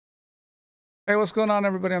Hey, what's going on,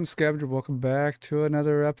 everybody? I'm Scavenger. Welcome back to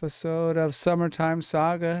another episode of Summertime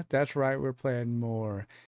Saga. That's right, we're playing more.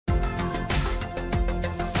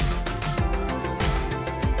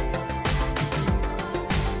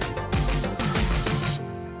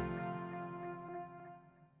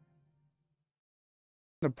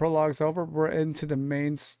 The prologue's over. We're into the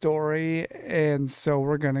main story, and so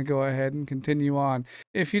we're going to go ahead and continue on.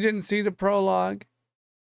 If you didn't see the prologue,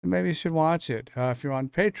 maybe you should watch it. If you're on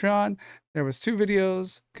Patreon, there was 2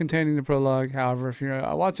 videos containing the prologue. However, if you're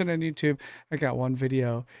watching on YouTube, I got 1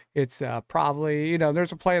 video. It's probably,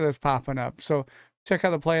 there's a playlist popping up. So check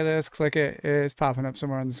out the playlist, click it. It's popping up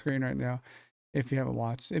somewhere on the screen right now if you haven't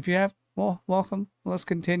watched. If you have, well, welcome. Let's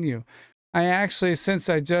continue. I actually, since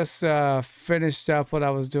I just finished up what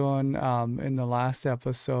I was doing in the last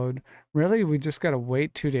episode, really, we just got to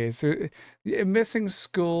wait 2 days. Missing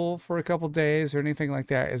school for a couple days or anything like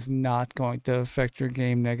that is not going to affect your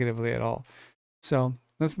game negatively at all. So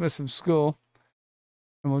let's miss some school,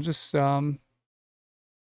 and we'll just go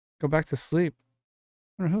back to sleep.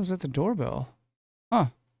 I wonder who's at the doorbell. Huh.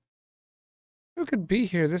 Who could be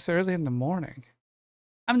here this early in the morning?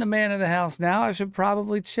 I'm the man of the house now. I should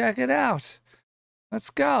probably check it out. Let's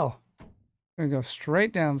go. I'm gonna go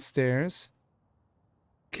straight downstairs.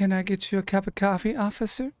 Can I get you a cup of coffee,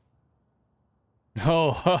 officer?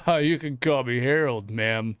 Oh, you can call me Harold,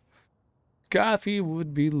 ma'am. Coffee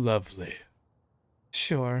would be lovely.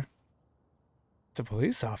 Sure. It's a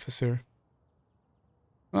police officer.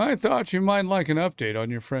 I thought you might like an update on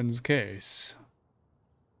your friend's case.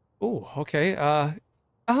 Oh, okay.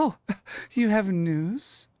 Oh, you have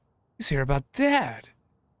news? Let's hear about Dad.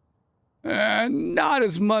 Not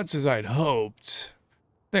as much as I'd hoped.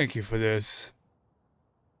 Thank you for this.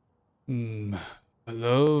 I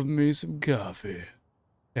love me some coffee.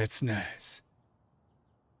 That's nice.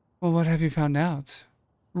 Well, what have you found out?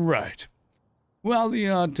 Right. Well, the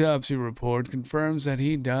autopsy report confirms that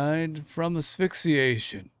he died from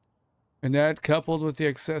asphyxiation. And that, coupled with the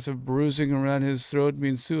excessive bruising around his throat,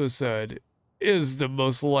 means suicide is the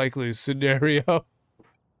most likely scenario.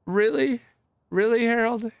 Really? Really,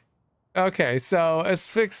 Harold? Okay, so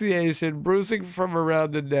asphyxiation, bruising from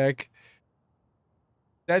around the neck.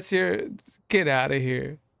 That's your... Get out of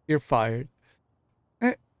here. You're fired.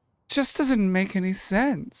 It just doesn't make any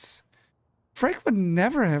sense. Frank would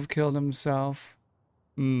never have killed himself.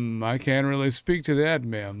 I can't really speak to that,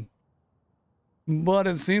 ma'am. But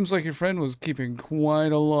it seems like your friend was keeping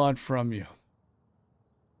quite a lot from you.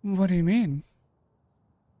 What do you mean?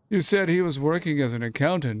 You said he was working as an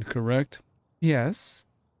accountant, correct? Yes.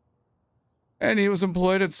 And he was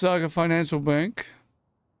employed at Saga Financial Bank?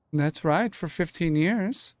 That's right, for 15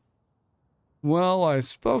 years. Well, I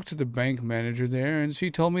spoke to the bank manager there, and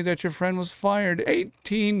she told me that your friend was fired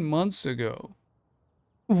 18 months ago.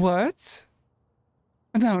 What?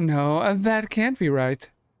 No, that can't be right.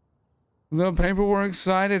 The paperwork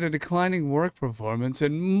cited a declining work performance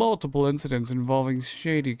and multiple incidents involving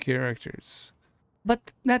shady characters.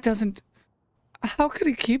 But that doesn't... How could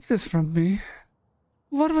he keep this from me?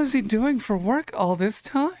 What was he doing for work all this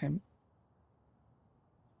time?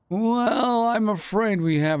 Well, I'm afraid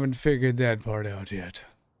we haven't figured that part out yet.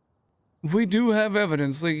 We do have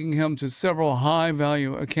evidence linking him to several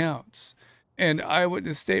high-value accounts, and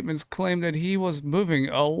eyewitness statements claim that he was moving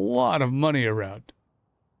a lot of money around.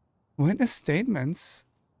 Witness statements?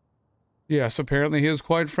 Yes, apparently he is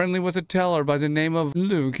quite friendly with a teller by the name of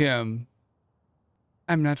Lou Kim.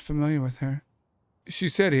 I'm not familiar with her. She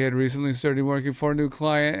said he had recently started working for a new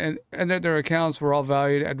client and that their accounts were all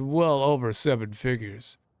valued at well over 7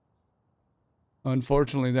 figures.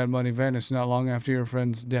 Unfortunately, that money vanished not long after your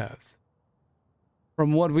friend's death.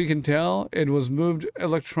 From what we can tell, it was moved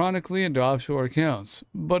electronically into offshore accounts,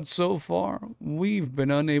 but so far, we've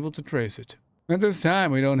been unable to trace it. At this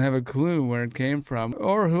time, we don't have a clue where it came from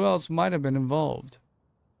or who else might have been involved.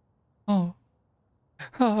 Oh.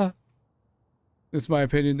 It's my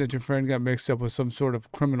opinion that your friend got mixed up with some sort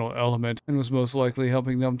of criminal element and was most likely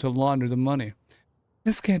helping them to launder the money.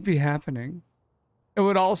 This can't be happening. It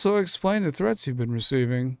would also explain the threats you've been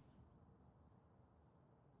receiving.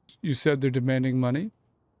 You said they're demanding money?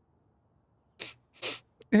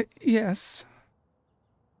 Yes.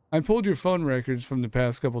 I pulled your phone records from the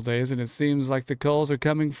past couple days, and it seems like the calls are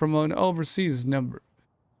coming from an overseas number.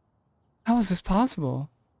 How is this possible?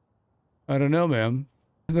 I don't know, ma'am.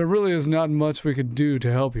 There really is not much we could do to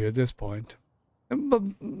help you at this point.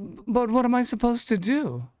 But what am I supposed to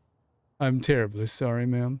do? I'm terribly sorry,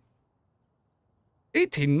 ma'am.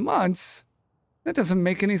 18 months? That doesn't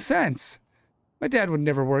make any sense. My dad would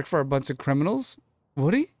never work for a bunch of criminals,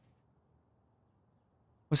 would he?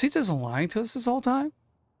 Was he just lying to us this whole time?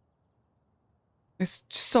 It's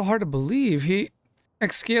just so hard to believe.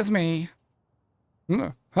 Excuse me.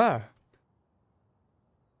 Huh.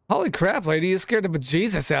 Holy crap, lady, you scared the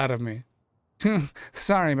bejesus out of me.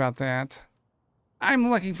 Sorry about that.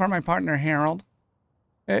 I'm looking for my partner, Harold.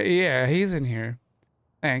 Yeah, he's in here.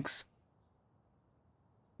 Thanks.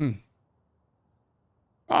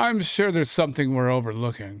 I'm sure there's something we're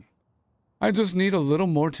overlooking. I just need a little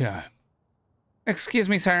more time. Excuse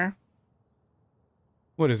me, sir.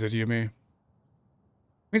 What is it, Yumi?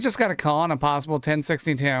 We just got a call on a possible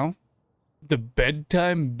 1062. The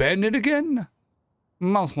bedtime bandit again?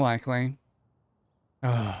 Most likely.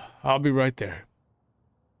 I'll be right there.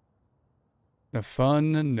 The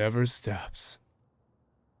fun never stops.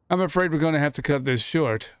 I'm afraid we're going to have to cut this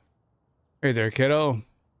short. Hey there, kiddo.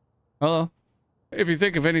 Hello. If you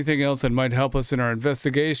think of anything else that might help us in our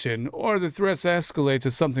investigation, or the threats escalate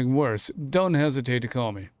to something worse, don't hesitate to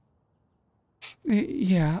call me.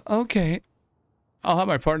 Yeah, okay. I'll have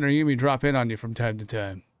my partner Yumi drop in on you from time to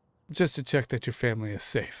time, just to check that your family is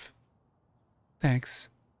safe. Thanks.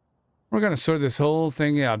 We're gonna sort this whole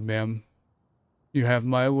thing out, ma'am. You have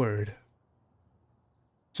my word.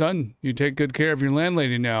 Son, you take good care of your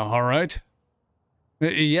landlady now, all right?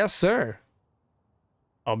 Yes, sir.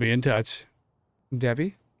 I'll be in touch.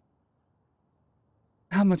 Debbie?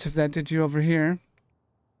 How much of that did you overhear?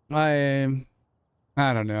 I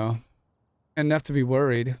don't know. Enough to be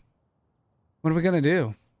worried. What are we gonna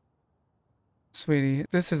do? Sweetie,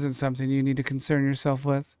 this isn't something you need to concern yourself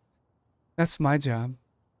with. That's my job.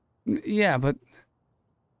 Yeah, but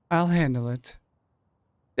I'll handle it.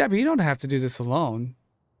 Debbie, you don't have to do this alone.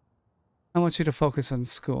 I want you to focus on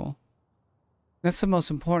school. That's the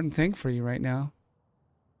most important thing for you right now.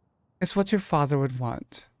 It's what your father would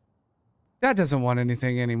want. Dad doesn't want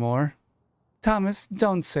anything anymore. Thomas,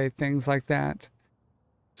 don't say things like that.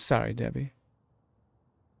 Sorry, Debbie.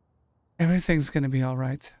 Everything's gonna be all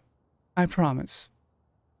right. I promise.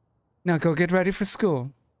 Now go get ready for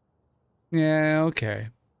school. Yeah, okay.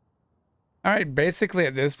 All right, basically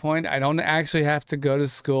at this point, I don't actually have to go to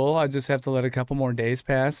school. I just have to let a couple more days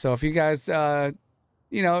pass. So if you guys,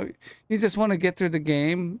 you know, you just want to get through the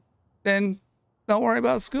game, then don't worry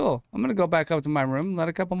about school. I'm going to go back up to my room and let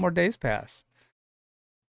a couple more days pass.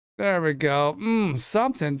 There we go.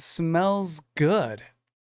 Something smells good.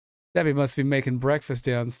 Debbie must be making breakfast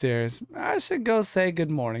downstairs. I should go say good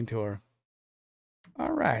morning to her.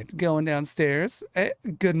 All right, going downstairs. Hey,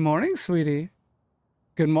 good morning, sweetie.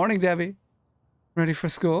 Good morning, Debbie. Ready for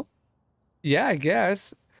school? Yeah, I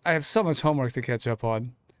guess. I have so much homework to catch up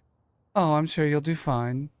on. Oh, I'm sure you'll do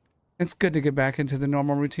fine. It's good to get back into the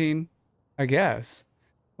normal routine. I guess.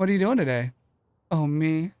 What are you doing today? Oh,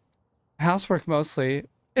 me? Housework mostly.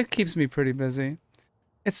 It keeps me pretty busy.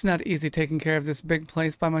 It's not easy taking care of this big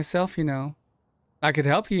place by myself, you know. I could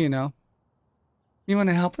help you, you know. You want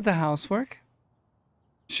to help with the housework?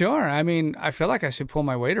 Sure. I mean, I feel like I should pull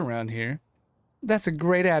my weight around here. That's a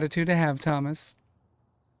great attitude to have, Thomas.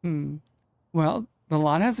 Well, the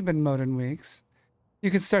lawn hasn't been mowed in weeks. You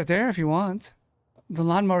can start there if you want. The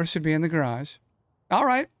lawnmower should be in the garage. All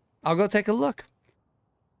right. I'll go take a look.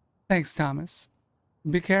 Thanks, Thomas.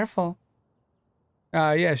 Be careful.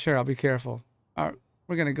 Yeah, sure. I'll be careful. All right.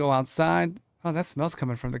 We're going to go outside. Oh, that smell's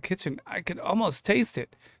coming from the kitchen. I could almost taste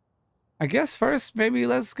it. I guess first, maybe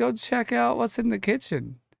let's go check out what's in the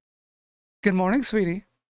kitchen. Good morning, sweetie.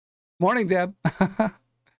 Morning, Deb.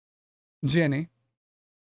 Jenny.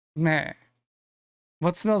 Meh.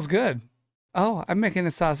 What smells good? Oh, I'm making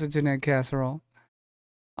a sausage and egg casserole.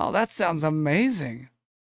 Oh, that sounds amazing.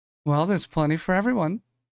 Well, there's plenty for everyone.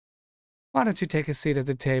 Why don't you take a seat at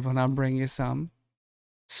the table and I'll bring you some?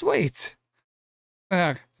 Sweet.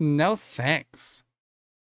 Ugh, no thanks.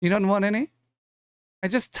 You don't want any? I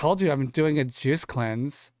just told you I'm doing a juice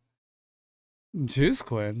cleanse. Juice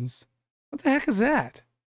cleanse? What the heck is that?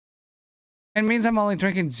 It means I'm only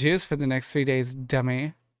drinking juice for the next 3 days,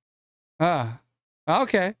 dummy.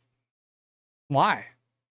 Okay. Why?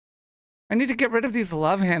 I need to get rid of these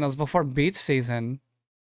love handles before beach season.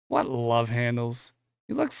 What love handles?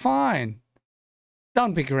 You look fine.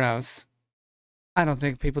 Don't be gross. I don't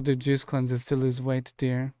think people do juice cleanses to lose weight,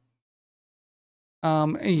 dear.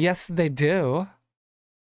 Yes, they do.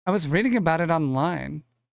 I was reading about it online.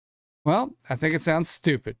 Well, I think it sounds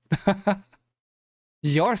stupid.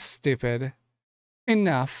 You're stupid.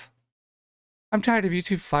 Enough. I'm tired of you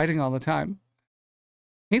two fighting all the time.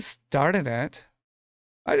 He started it.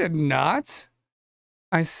 I did not.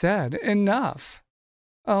 I said enough.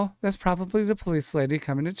 Oh, that's probably the police lady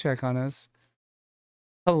coming to check on us.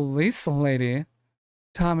 Police lady?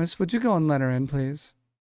 Thomas, would you go and let her in, please?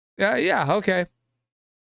 Yeah, okay.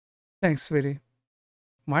 Thanks, sweetie.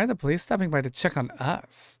 Why are the police stopping by to check on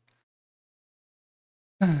us?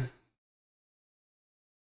 The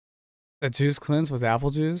juice cleanse with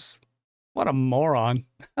apple juice? What a moron.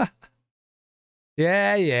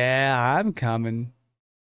 Yeah, I'm coming.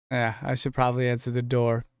 Yeah, I should probably answer the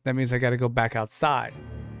door. That means I gotta go back outside.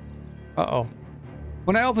 Uh-oh.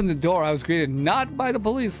 When I opened the door, I was greeted not by the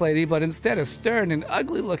police lady, but instead a stern and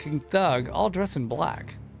ugly-looking thug, all dressed in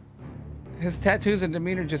black. His tattoos and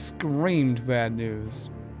demeanor just screamed bad news.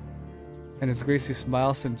 And his greasy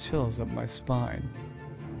smile sent chills up my spine.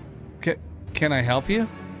 Can I help you?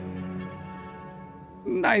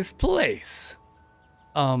 Nice place.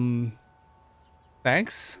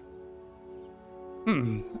 Thanks?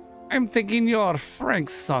 I'm thinking you're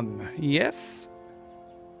Frank's son, yes?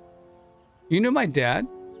 You knew my dad?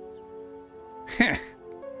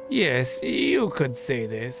 Yes, you could say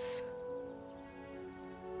this.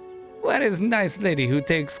 Where is nice lady who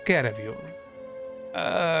takes care of you?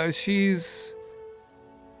 She's...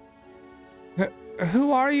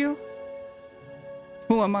 Who are you?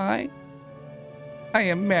 Who am I? I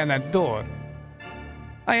am man at door.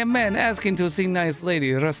 I am man asking to see nice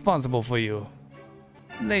lady responsible for you.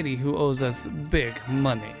 Lady who owes us big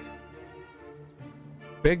money.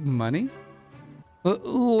 Big money?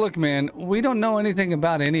 Look, man, we don't know anything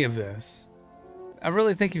about any of this. I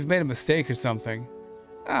really think you've made a mistake or something.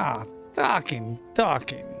 Ah, talking.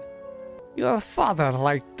 Your father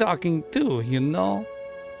liked talking too, you know?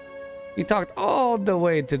 He talked all the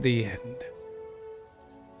way to the end.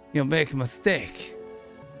 You make a mistake.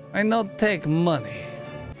 I no take money.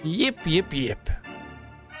 Yip.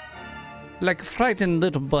 Like frightened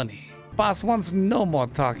little bunny. Boss wants no more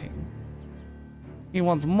talking. He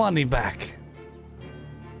wants money back.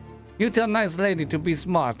 You tell nice lady to be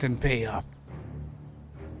smart and pay up.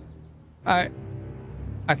 I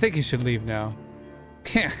think you should leave now.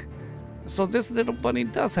 So this little bunny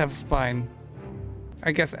does have spine.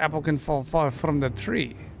 I guess apple can fall far from the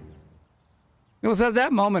tree. It was at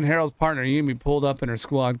that moment Harold's partner Yumi pulled up in her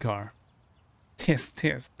squad car. Yes.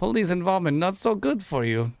 Police involvement not so good for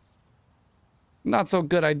you. Not so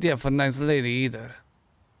good idea for nice lady either.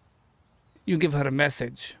 You give her a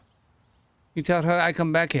message. You tell her I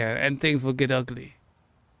come back here and things will get ugly.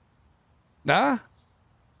 Huh?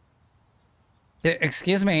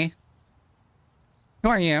 Excuse me. Who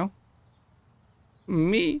are you?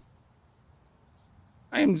 Me?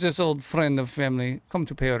 I am just old friend of family, come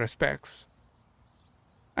to pay your respects.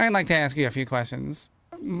 I'd like to ask you a few questions.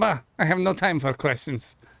 Bah, I have no time for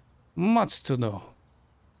questions. Much to know.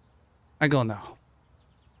 I go now.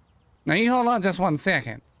 Now you hold on just 1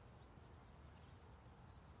 second.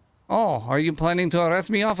 Oh, are you planning to arrest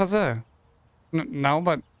me, officer? No,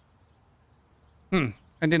 but...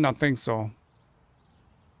 I did not think so.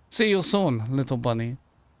 See you soon, little bunny.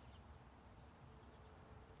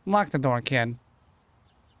 Lock the door, kid.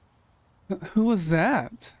 Who was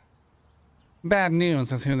that? Bad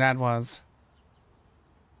news is who that was.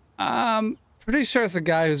 Pretty sure it's a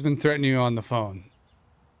guy who's been threatening you on the phone.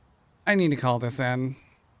 I need to call this in.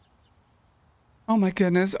 Oh my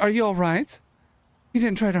goodness, are you alright? He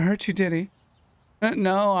didn't try to hurt you, did he?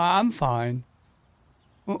 No, I'm fine.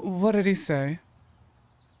 What did he say?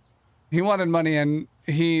 He wanted money and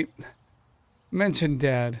he mentioned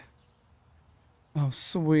Dad. Oh,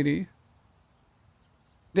 sweetie.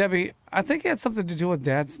 Debbie, I think it had something to do with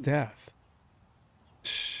Dad's death.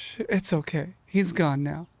 Shh, it's okay. He's gone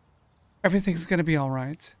now. Everything's gonna be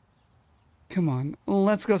alright. Come on,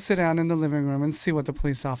 let's go sit down in the living room and see what the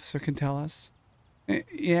police officer can tell us.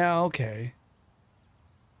 Yeah, okay.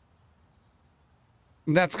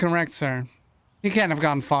 That's correct, sir. He can't have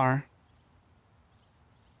gone far.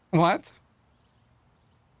 What?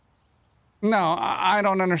 No, I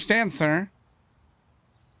don't understand, sir.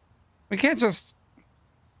 We can't just...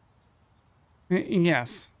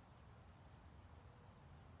 Yes.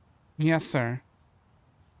 Yes, sir.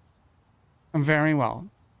 Very well.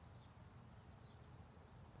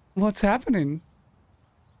 What's happening?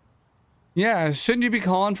 Yeah, shouldn't you be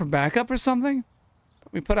calling for backup or something?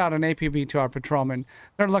 We put out an APB to our patrolmen.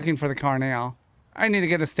 They're looking for the car now. I need to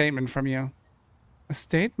get a statement from you. A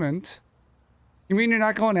statement? You mean you're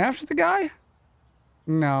not going after the guy?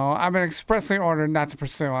 No, I've been expressly ordered not to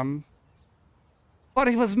pursue him. But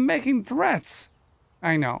he was making threats.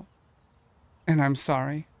 I know. And I'm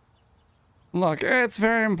sorry. Look, it's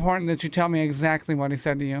very important that you tell me exactly what he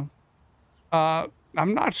said to you.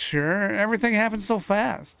 I'm not sure. Everything happened so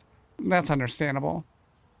fast. That's understandable.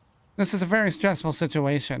 This is a very stressful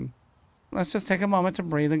situation. Let's just take a moment to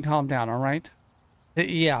breathe and calm down, all right?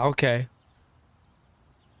 Yeah, okay.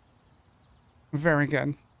 Very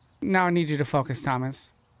good. Now I need you to focus, Thomas.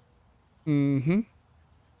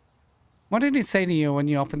 What did he say to you when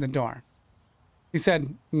you opened the door? He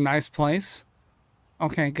said, nice place?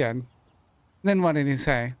 Okay, good. Then what did he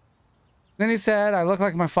say? Then he said, I look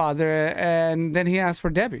like my father, and then he asked for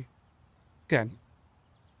Debbie. Good.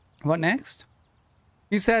 What next?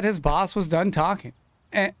 He said his boss was done talking,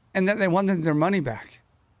 and that they wanted their money back.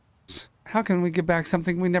 How can we get back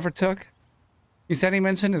something we never took? You said he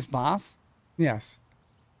mentioned his boss? Yes.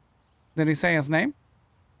 Did he say his name?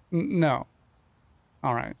 No.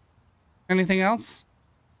 All right. Anything else?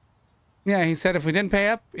 Yeah, he said if we didn't pay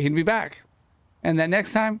up, he'd be back. And that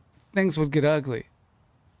next time, things would get ugly.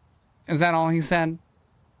 Is that all he said?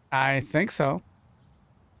 I think so.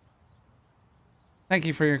 Thank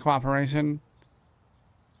you for your cooperation.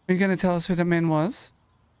 Are you going to tell us who the man was?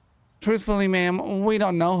 Truthfully, ma'am, we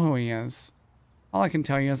don't know who he is. All I can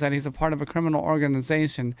tell you is that he's a part of a criminal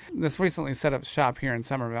organization that's recently set up shop here in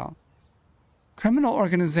Somerville. Criminal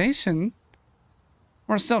organization?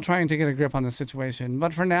 We're still trying to get a grip on the situation,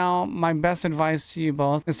 but for now, my best advice to you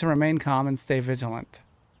both is to remain calm and stay vigilant.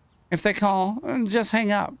 If they call, just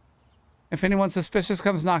hang up. If anyone suspicious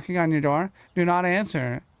comes knocking on your door, do not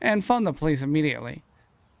answer, and phone the police immediately.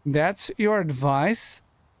 That's your advice?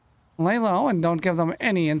 Lay low and don't give them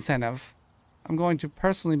any incentive. I'm going to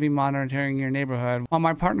personally be monitoring your neighborhood while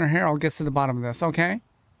my partner Harold gets to the bottom of this, okay?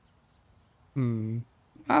 I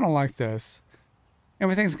don't like this.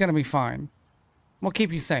 Everything's gonna be fine. We'll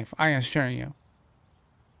keep you safe, I assure you.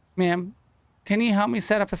 Ma'am, can you help me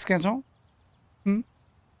set up a schedule?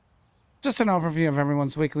 Just an overview of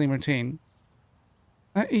everyone's weekly routine.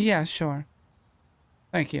 Yeah, sure.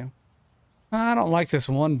 Thank you. I don't like this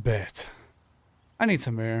one bit. I need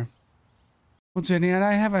some air. Well, Jenny and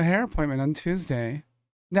I have a hair appointment on Tuesday.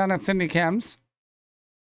 Down at Cindy Cam's.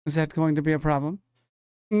 Is that going to be a problem?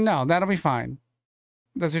 No, that'll be fine.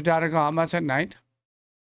 Does your daughter go out much at night?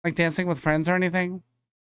 Like dancing with friends or anything?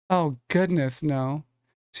 Oh, goodness, no.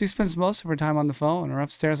 She spends most of her time on the phone or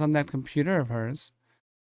upstairs on that computer of hers.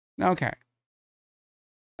 Okay.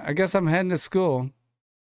 I guess I'm heading to school.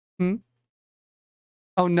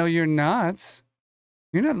 Oh, no, you're not.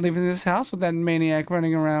 You're not leaving this house with that maniac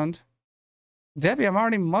running around. Debbie, I'm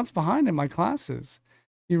already months behind in my classes.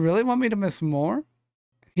 You really want me to miss more?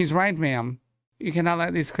 He's right, ma'am. You cannot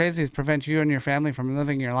let these crazies prevent you and your family from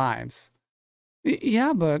living your lives.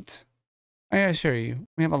 Yeah, but I assure you,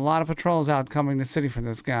 we have a lot of patrols out coming to city for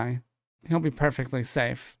this guy. He'll be perfectly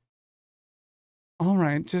safe. All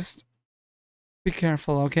right, just be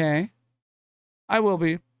careful, okay? I will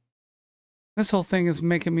be. This whole thing is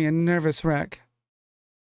making me a nervous wreck.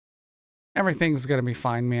 Everything's gonna be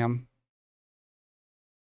fine, ma'am.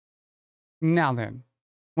 Now then,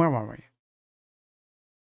 where were we?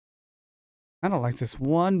 I don't like this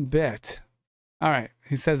one bit. All right,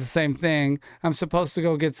 he says the same thing. I'm supposed to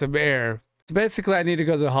go get some air. So basically, I need to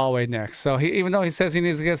go to the hallway next. So even though he says he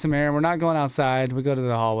needs to get some air, we're not going outside. We go to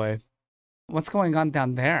the hallway. What's going on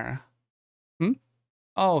down there?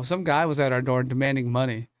 Oh, some guy was at our door demanding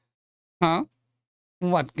money. Huh?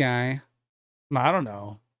 What guy? I don't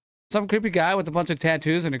know. Some creepy guy with a bunch of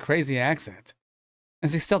tattoos and a crazy accent.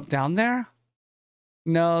 Is he still down there?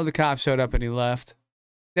 No, the cop showed up and he left.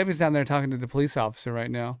 Debbie's down there talking to the police officer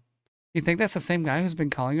right now. You think that's the same guy who's been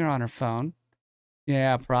calling her on her phone?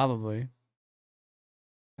 Yeah, probably.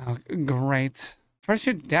 Oh, great. First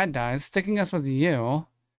your dad dies, sticking us with you.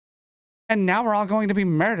 And now we're all going to be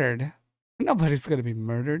murdered. Nobody's going to be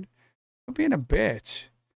murdered. You're being a bitch.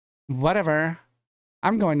 Whatever.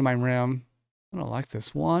 I'm going to my room. I don't like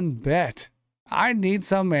this one bit. I need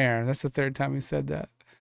some air. That's the third time he said that.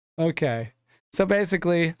 Okay. So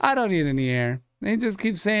basically, I don't need any air. He just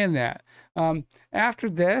keeps saying that. After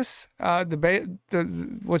this,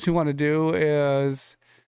 what you want to do is,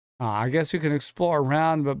 I guess you can explore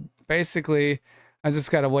around, but basically, I just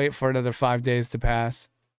got to wait for another 5 days to pass.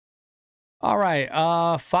 All right,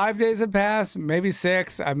 5 days have passed, maybe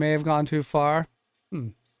 6. I may have gone too far.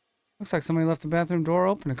 Looks like somebody left the bathroom door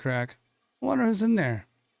open a crack. I wonder who's in there.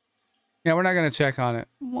 Yeah, we're not going to check on it.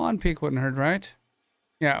 One peek wouldn't hurt, right?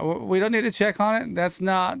 Yeah, we don't need to check on it. That's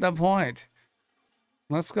not the point.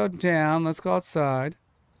 Let's go down. Let's go outside.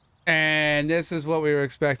 And this is what we were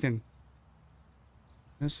expecting.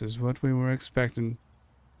 This is what we were expecting.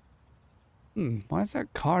 Why is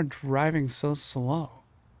that car driving so slow?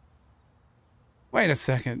 Wait a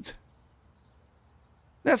second.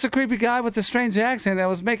 That's a creepy guy with a strange accent that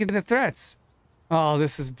was making the threats. Oh,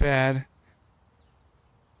 this is bad.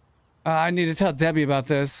 I need to tell Debbie about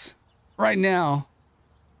this. Right now.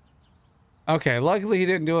 Okay, luckily he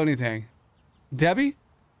didn't do anything. Debbie?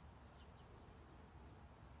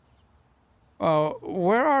 Oh,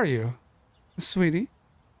 where are you? Sweetie?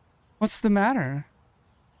 What's the matter?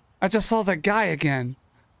 I just saw that guy again.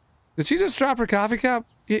 Did she just drop her coffee cup?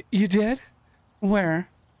 You did? Where?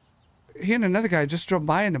 He and another guy just drove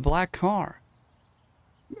by in a black car.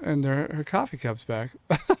 And her coffee cup's back.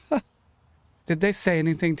 Did they say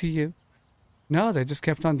anything to you? No, they just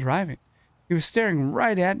kept on driving. He was staring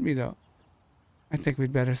right at me, though. I think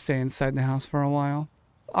we'd better stay inside the house for a while.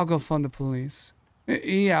 I'll go phone the police.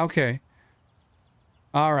 Yeah, okay.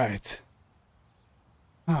 All right.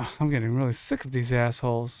 Oh, I'm getting really sick of these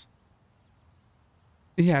assholes.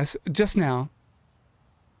 Yes, just now.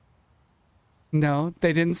 No,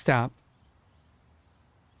 they didn't stop.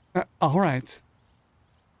 All right.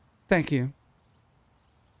 Thank you.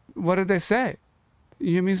 What did they say?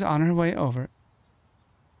 Yumi's on her way over.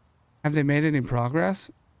 Have they made any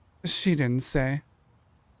progress? She didn't say.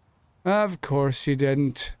 Of course she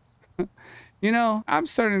didn't. You know, I'm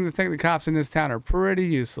starting to think the cops in this town are pretty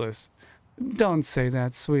useless. Don't say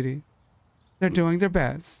that, sweetie. They're doing their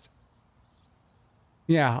best.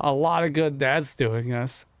 Yeah, a lot of good that's doing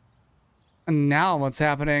us. And now what's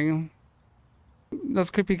happening?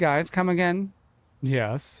 Those creepy guys come again?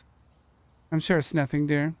 Yes. I'm sure it's nothing,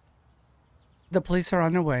 dear. The police are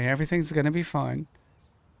on their way. Everything's gonna be fine.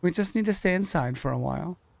 We just need to stay inside for a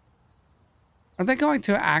while. Are they going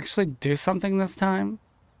to actually do something this time?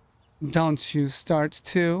 Don't you start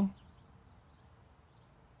to.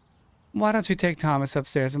 Why don't you take Thomas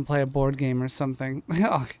upstairs and play a board game or something?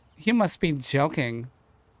 Oh, you must be joking.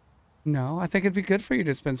 No, I think it'd be good for you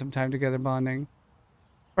to spend some time together bonding.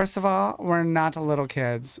 First of all, we're not little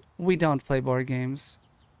kids. We don't play board games.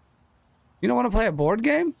 You don't want to play a board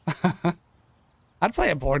game? I'd play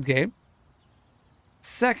a board game.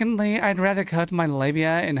 Secondly, I'd rather coat my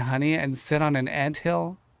labia in honey and sit on an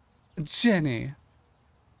anthill. Jenny.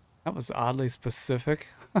 That was oddly specific.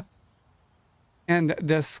 And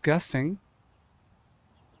disgusting.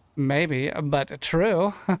 Maybe, but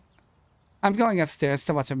true. I'm going upstairs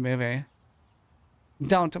to watch a movie.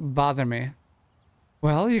 Don't bother me.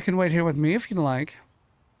 Well, you can wait here with me if you'd like.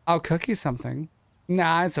 I'll cook you something.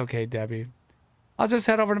 Nah, it's okay, Debbie. I'll just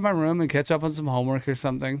head over to my room and catch up on some homework or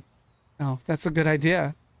something. Oh, that's a good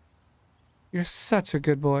idea. You're such a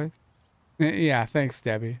good boy. Yeah, thanks,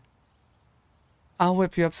 Debbie. I'll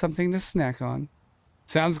whip you up something to snack on.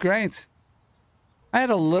 Sounds great. I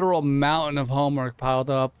had a literal mountain of homework piled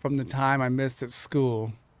up from the time I missed at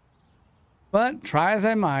school. But try as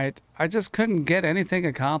I might, I just couldn't get anything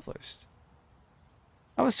accomplished.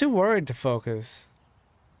 I was too worried to focus.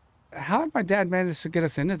 How had my dad managed to get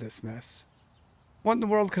us into this mess? What in the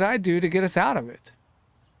world could I do to get us out of it?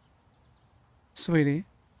 Sweetie,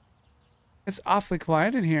 it's awfully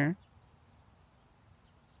quiet in here.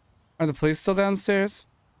 Are the police still downstairs?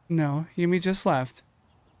 No, Yumi just left.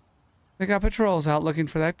 They got patrols out looking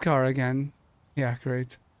for that car again. Yeah,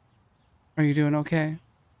 great. Are you doing okay?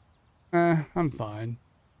 I'm fine.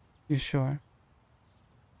 You sure?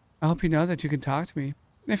 I hope you know that you can talk to me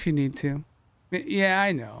if you need to. Yeah,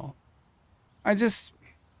 I know.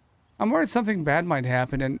 I'm worried something bad might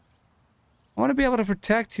happen, and I want to be able to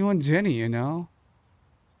protect you and Jenny, you know?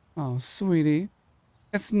 Oh, sweetie.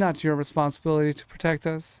 It's not your responsibility to protect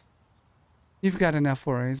us. You've got enough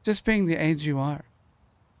worries, just being the age you are.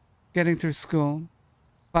 Getting through school,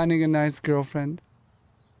 finding a nice girlfriend.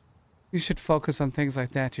 You should focus on things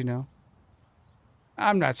like that, you know?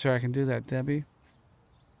 I'm not sure I can do that, Debbie.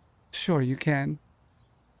 Sure, you can.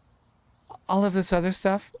 All of this other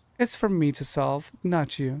stuff, it's for me to solve,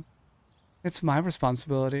 not you. It's my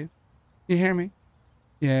responsibility. You hear me?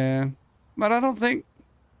 Yeah, but I don't think...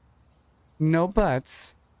 No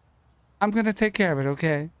buts. I'm gonna take care of it,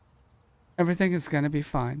 okay? Everything is gonna be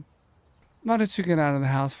fine. Why don't you get out of the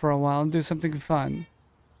house for a while and do something fun?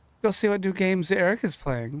 Go see what new games Eric is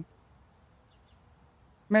playing.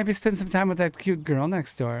 Maybe spend some time with that cute girl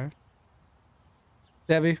next door.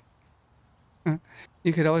 Debbie,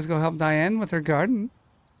 you could always go help Diane with her garden.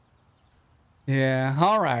 Yeah,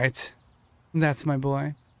 all right. That's my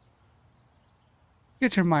boy.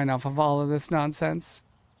 Get your mind off of all of this nonsense.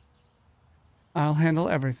 I'll handle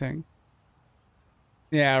everything.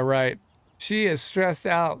 Yeah, right. She is stressed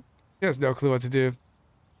out. She has no clue what to do.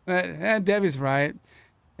 Debbie's right.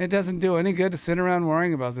 It doesn't do any good to sit around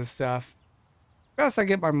worrying about this stuff. Best I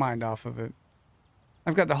get my mind off of it.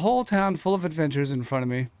 I've got the whole town full of adventures in front of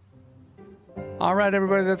me. Alright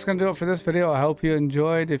everybody, that's going to do it for this video. I hope you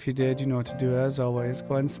enjoyed. If you did, you know what to do as always.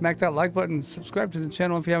 Go ahead and smack that like button. Subscribe to the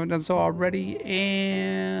channel if you haven't done so already.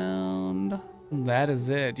 And that is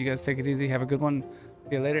it. You guys take it easy. Have a good one.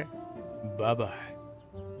 See you later. Bye-bye.